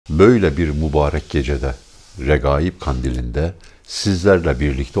Böyle bir mübarek gecede, Regaib Kandili'nde sizlerle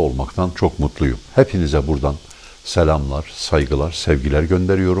birlikte olmaktan çok mutluyum. Hepinize buradan selamlar, saygılar, sevgiler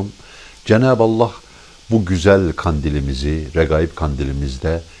gönderiyorum. Cenab-ı Allah bu güzel kandilimizi, Regaib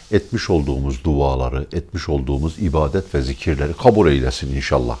Kandilimizde etmiş olduğumuz duaları, etmiş olduğumuz ibadet ve zikirleri kabul eylesin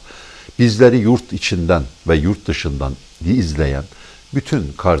inşallah. Bizleri yurt içinden ve yurt dışından izleyen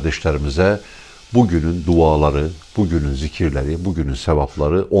bütün kardeşlerimize bugünün duaları, bugünün zikirleri, bugünün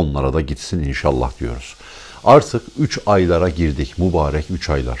sevapları onlara da gitsin inşallah diyoruz. Artık 3 aylara girdik, mübarek 3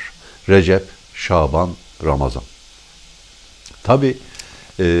 aylar. Recep, Şaban, Ramazan. Tabi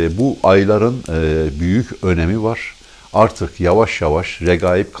bu ayların büyük önemi var. Artık yavaş yavaş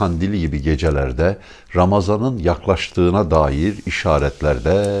Regaib Kandili gibi gecelerde Ramazan'ın yaklaştığına dair işaretler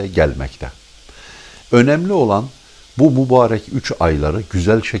de gelmekte. Önemli olan bu mübarek 3 ayları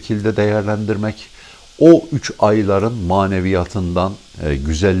güzel şekilde değerlendirmek, o 3 ayların maneviyatından,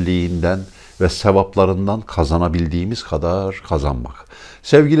 güzelliğinden ve sevaplarından kazanabildiğimiz kadar kazanmak.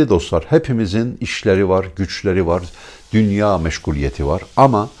 Sevgili dostlar, hepimizin işleri var, güçleri var, dünya meşguliyeti var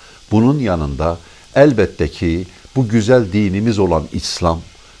ama bunun yanında elbette ki bu güzel dinimiz olan İslam,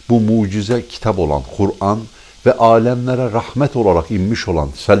 bu mucize kitap olan Kur'an ve alemlere rahmet olarak inmiş olan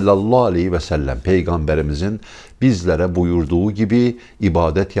sallallahu aleyhi ve sellem Peygamberimizin bizlere buyurduğu gibi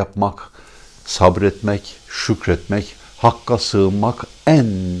ibadet yapmak, sabretmek, şükretmek, Hakk'a sığınmak en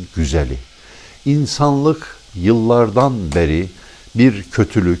güzeli. İnsanlık yıllardan beri bir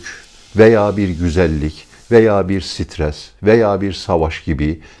kötülük veya bir güzellik veya bir stres veya bir savaş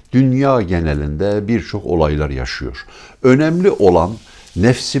gibi dünya genelinde birçok olaylar yaşıyor. Önemli olan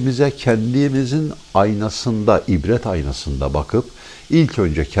nefsimize kendimizin aynasında, ibret aynasında bakıp ilk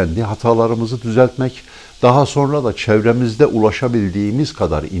önce kendi hatalarımızı düzeltmek, daha sonra da çevremizde ulaşabildiğimiz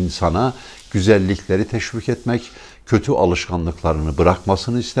kadar insana güzellikleri teşvik etmek, kötü alışkanlıklarını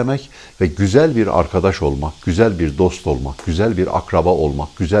bırakmasını istemek ve güzel bir arkadaş olmak, güzel bir dost olmak, güzel bir akraba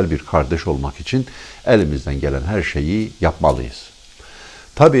olmak, güzel bir kardeş olmak için elimizden gelen her şeyi yapmalıyız.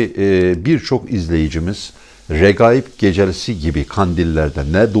 Tabii birçok izleyicimiz Regaib gecesi gibi kandillerde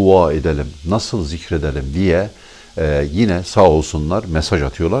ne dua edelim, nasıl zikredelim diye yine sağ olsunlar mesaj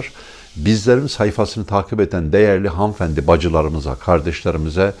atıyorlar. Bizlerin sayfasını takip eden değerli hanımefendi bacılarımıza,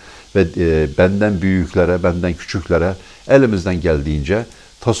 kardeşlerimize ve benden büyüklere, benden küçüklere elimizden geldiğince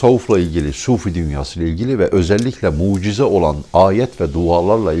tasavvufla ilgili, sufi dünyasıyla ilgili ve özellikle mucize olan ayet ve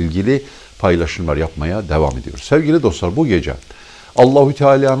dualarla ilgili paylaşımlar yapmaya devam ediyoruz. Sevgili dostlar, bu gece Allahü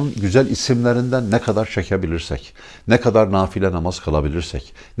Teala'nın güzel isimlerinden ne kadar çekebilirsek, ne kadar nafile namaz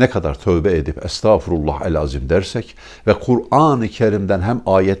kılabilirsek, ne kadar tövbe edip estağfurullah el azim dersek ve Kur'an-ı Kerim'den hem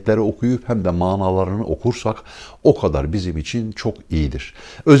ayetleri okuyup hem de manalarını okursak o kadar bizim için çok iyidir.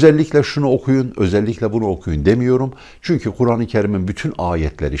 Özellikle şunu okuyun, özellikle bunu okuyun demiyorum. Çünkü Kur'an-ı Kerim'in bütün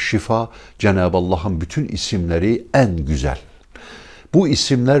ayetleri şifa, Cenab-ı Allah'ın bütün isimleri en güzel. Bu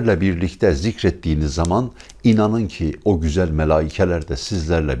isimlerle birlikte zikrettiğiniz zaman inanın ki o güzel melaikeler de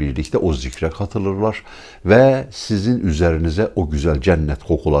sizlerle birlikte o zikre katılırlar ve sizin üzerinize o güzel cennet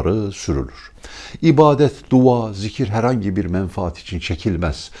kokuları sürülür. İbadet, dua, zikir herhangi bir menfaat için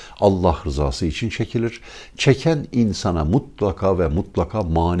çekilmez. Allah rızası için çekilir. Çeken insana mutlaka ve mutlaka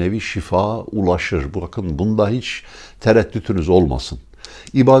manevi şifa ulaşır. Bakın bunda hiç tereddütünüz olmasın.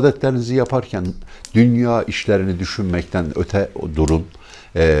 İbadetlerinizi yaparken dünya işlerini düşünmekten öte durun.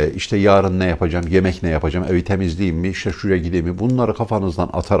 İşte yarın ne yapacağım, yemek ne yapacağım, evi temizleyeyim mi, işte şuraya gideyim mi? Bunları kafanızdan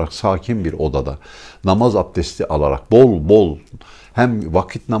atarak sakin bir odada namaz abdesti alarak bol bol hem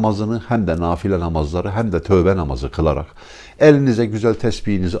vakit namazını hem de nafile namazları hem de tövbe namazı kılarak elinize güzel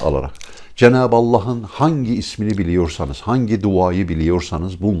tesbihinizi alarak Cenab-ı Allah'ın hangi ismini biliyorsanız, hangi duayı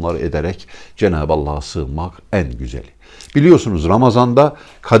biliyorsanız bunları ederek Cenab-ı Allah'a sığınmak en güzeli. Biliyorsunuz Ramazan'da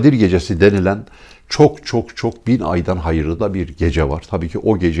Kadir Gecesi denilen çok 1000 aydan hayırlı da bir gece var. Tabii ki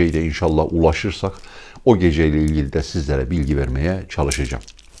o geceyi de inşallah ulaşırsak o geceyle ilgili de sizlere bilgi vermeye çalışacağım.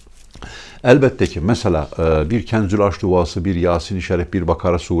 Elbette ki mesela bir Kenzül Arş duası, bir Yasin-i Şerif, bir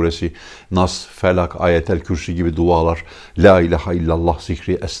Bakara suresi, Nas, Felak, Ayetel Kürsi gibi dualar, La ilahe illallah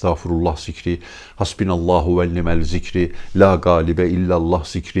zikri, Estağfurullah zikri, Hasbinallahu ve nimel zikri, La galibe illallah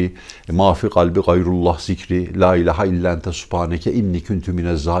zikri, Mafi kalbi gayrullah zikri, La ilahe illa ente subhaneke inni kuntu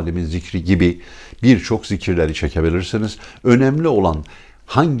minez zalimin zikri gibi birçok zikirleri çekebilirsiniz. Önemli olan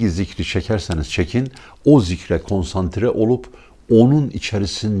hangi zikri çekerseniz çekin, o zikre konsantre olup onun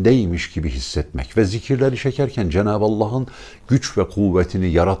içerisindeymiş gibi hissetmek ve zikirleri çekerken Cenab-ı Allah'ın güç ve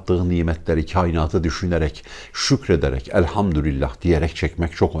kuvvetini, yarattığı nimetleri, kainatı düşünerek, şükrederek, elhamdülillah diyerek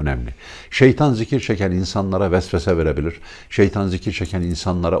çekmek çok önemli. Şeytan zikir çeken insanlara vesvese verebilir. Şeytan zikir çeken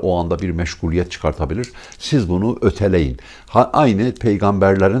insanlara o anda bir meşguliyet çıkartabilir. Siz bunu öteleyin. Aynı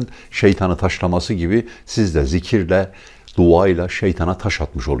peygamberlerin şeytanı taşlaması gibi siz de zikirle, duayla şeytana taş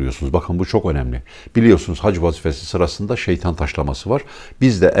atmış oluyorsunuz. Bakın bu çok önemli. Biliyorsunuz hac vazifesi sırasında şeytan taşlaması var.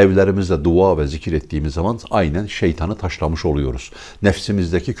 Biz de evlerimizde dua ve zikir ettiğimiz zaman aynen şeytanı taşlamış oluyoruz.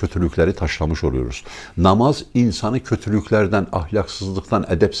 Nefsimizdeki kötülükleri taşlamış oluyoruz. Namaz insanı kötülüklerden, ahlaksızlıktan,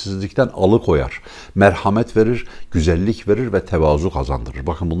 edepsizlikten alıkoyar. Merhamet verir, güzellik verir ve tevazu kazandırır.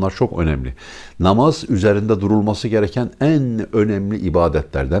 Bakın bunlar çok önemli. Namaz üzerinde durulması gereken en önemli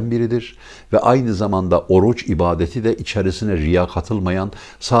ibadetlerden biridir. Ve aynı zamanda oruç ibadeti de içerisine riya katılmayan,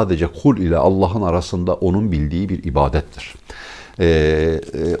 sadece kul ile Allah'ın arasında onun bildiği bir ibadettir.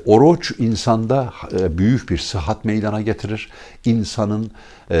 Oruç insanda büyük bir sıhhat meydana getirir. İnsanın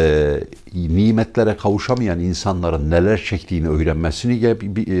nimetlere kavuşamayan insanların neler çektiğini öğrenmesini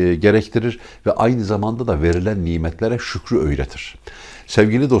gerektirir ve aynı zamanda da verilen nimetlere şükrü öğretir.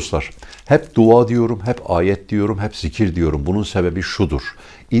 Sevgili dostlar, hep dua diyorum, hep ayet diyorum, hep zikir diyorum. Bunun sebebi şudur.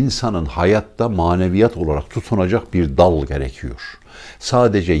 İnsanın hayatta maneviyat olarak tutunacak bir dal gerekiyor.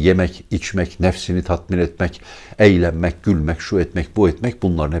 Sadece yemek, içmek, nefsini tatmin etmek, eğlenmek, gülmek, şu etmek, bu etmek,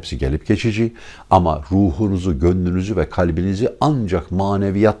 bunların hepsi gelip geçici. Ama ruhunuzu, gönlünüzü ve kalbinizi ancak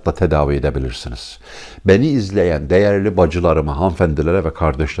maneviyatla tedavi edebilirsiniz. Beni izleyen değerli bacılarıma, hanımefendilere ve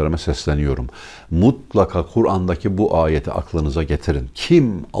kardeşlerime sesleniyorum. Mutlaka Kur'an'daki bu ayeti aklınıza getirin.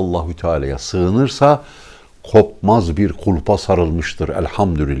 Kim Allahü Teala'ya sığınırsa kopmaz bir kulpa sarılmıştır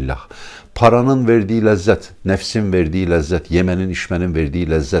elhamdülillah. Paranın verdiği lezzet, nefsin verdiği lezzet, yemenin içmenin verdiği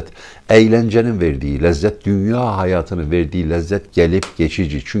lezzet, eğlencenin verdiği lezzet, dünya hayatının verdiği lezzet gelip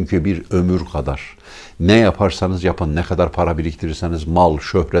geçici. Çünkü bir ömür kadar. Ne yaparsanız yapın, ne kadar para biriktirirseniz, mal,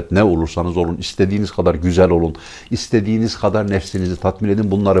 şöhret, ne olursanız olun, istediğiniz kadar güzel olun, istediğiniz kadar nefsinizi tatmin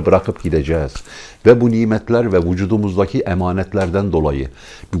edin, bunları bırakıp gideceğiz. Ve bu nimetler ve vücudumuzdaki emanetlerden dolayı,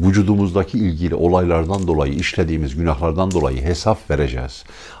 vücudumuzdaki ilgili olaylardan dolayı, işlediğimiz günahlardan dolayı hesap vereceğiz.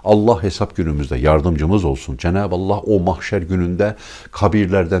 Allah hesap günümüzde yardımcımız olsun. Cenab-ı Allah o mahşer gününde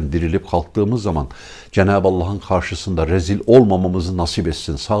kabirlerden dirilip kalktığımız zaman Cenab-ı Allah'ın karşısında rezil olmamamızı nasip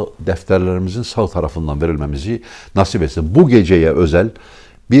etsin. Defterlerimizin sağ tarafından verilmemizi nasip etsin. Bu geceye özel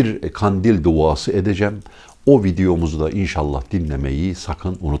bir kandil duası edeceğim. O videomuzu da inşallah dinlemeyi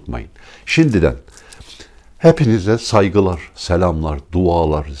sakın unutmayın. Şimdiden hepinize saygılar, selamlar,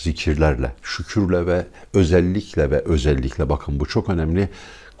 dualar, zikirlerle, şükürle ve özellikle bakın bu çok önemli.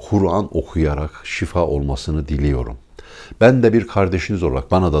 Kur'an okuyarak şifa olmasını diliyorum. Ben de bir kardeşiniz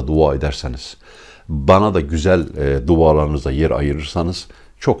olarak bana da dua ederseniz, bana da güzel dualarınızda yer ayırırsanız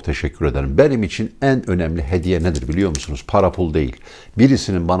çok teşekkür ederim. Benim için en önemli hediye nedir biliyor musunuz? Para pul değil.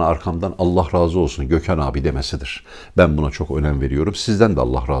 Birisinin bana arkamdan Allah razı olsun Gökhan abi demesidir. Ben buna çok önem veriyorum. Sizden de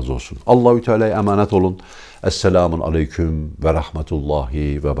Allah razı olsun. Allahü Teala'ya emanet olun. Esselamun aleyküm ve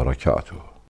rahmetullahi ve berekatuhu.